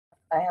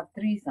I have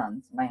 3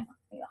 sons. My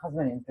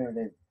husband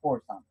included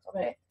 4 sons.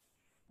 Okay,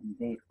 and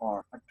they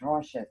are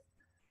atrocious.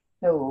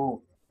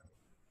 So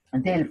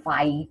they'll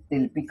fight,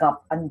 they'll pick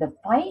up, and the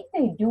fight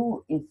they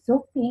do is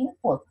so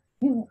painful.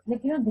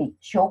 They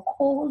choke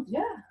hold,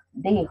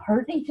 they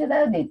hurt each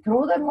other, they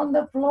throw them on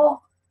the floor.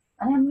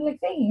 And I'm like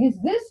saying,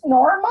 is this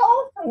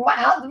normal? My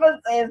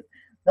husband says,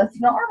 that's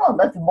normal,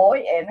 that's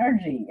boy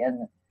energy.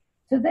 And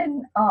so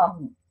then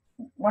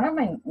one of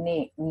my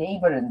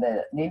neighbor in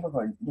the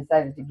neighborhood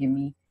decided to give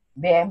me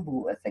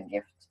bamboo as a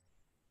gift.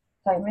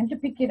 So I went to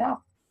pick it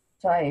up.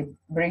 So I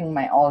bring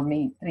all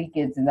my 3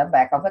 kids in the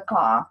back of the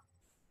car.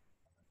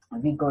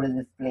 We go to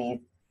this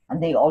place,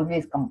 and they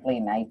always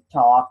complain. I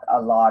talk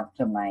a lot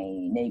to my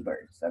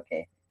neighbors,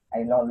 okay?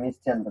 I'll always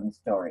tell them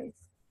stories.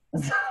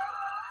 So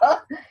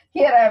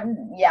here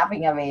I'm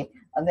yapping away,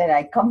 and then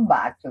I come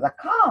back to the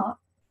car,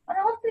 and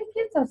all 3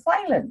 kids are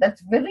silent.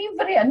 That's very,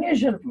 very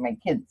unusual for my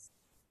kids.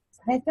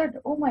 And I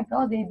thought, oh my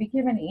God, they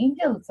became an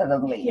angel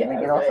suddenly.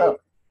 So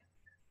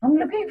I'm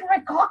looking for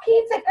my car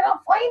keys. I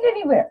cannot find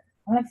anywhere.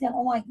 I'm like saying,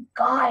 oh my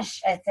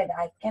gosh. I said,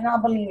 I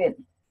cannot believe it.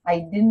 I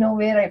didn't know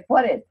where I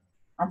put it.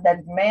 And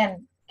that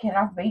man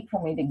cannot wait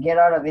for me to get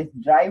out of his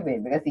driveway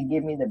because he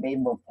gave me the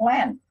bamboo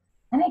plant.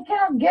 And I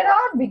cannot get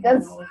out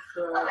because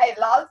I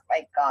lost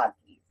my car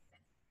keys.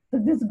 So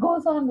this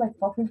goes on like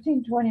for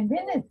 15, 20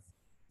 minutes.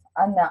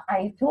 And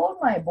I told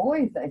my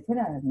boys, I said,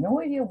 I have no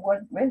idea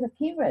where the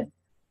key went.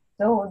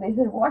 So they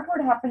said, what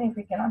would happen if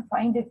we cannot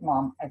find it,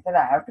 Mom? I said,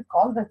 I have to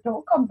call the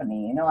tow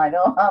company. I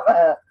don't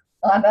have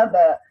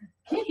another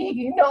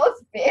key, no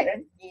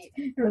spare key.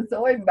 It was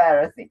so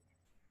embarrassing.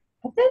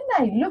 But then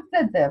I looked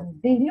at them.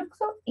 They look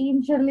so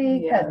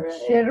angelic and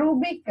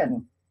cherubic.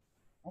 And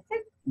I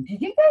said,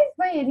 did you guys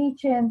by any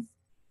chance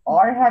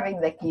or having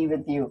the key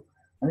with you?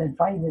 And then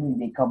finally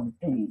they come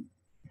clean.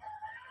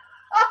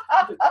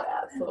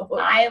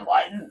 I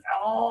was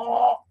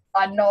so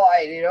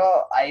annoyed,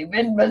 I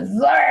went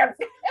berserk.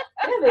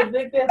 They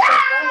think they're so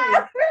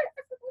funny.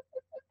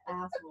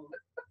 Asshole.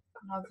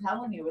 I'm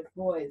telling you, it's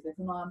boys. It's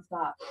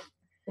nonstop.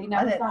 They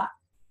never stop.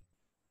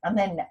 And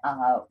then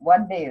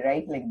one day,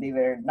 right, like they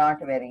were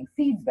not wearing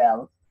seat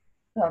belts.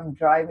 So I'm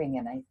driving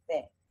and I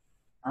say,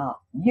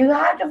 you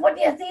have to put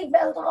your seat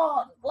belt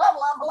on, blah,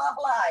 blah, blah,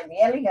 blah. I'm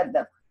yelling at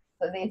them.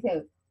 So they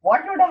say,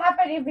 what would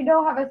happen if you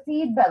don't have a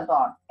seat belt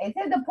on? I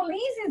said, the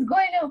police is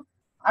going to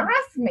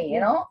arrest me,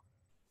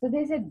 So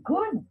they said,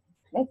 good,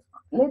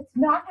 let's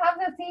not have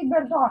the seat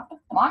belt on.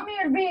 Mommy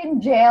will be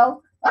in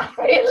jail.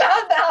 We'll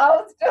have the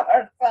house to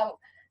herself.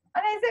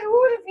 And I said, who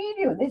will feed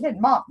you? They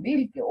said, Mom,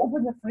 we'll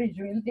open the fridge.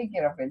 We'll take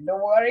care of it.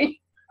 Don't worry.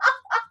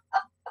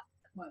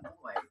 Oh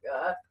my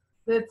God.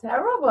 They're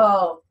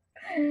terrible.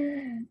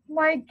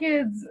 My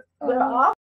kids. They're awful.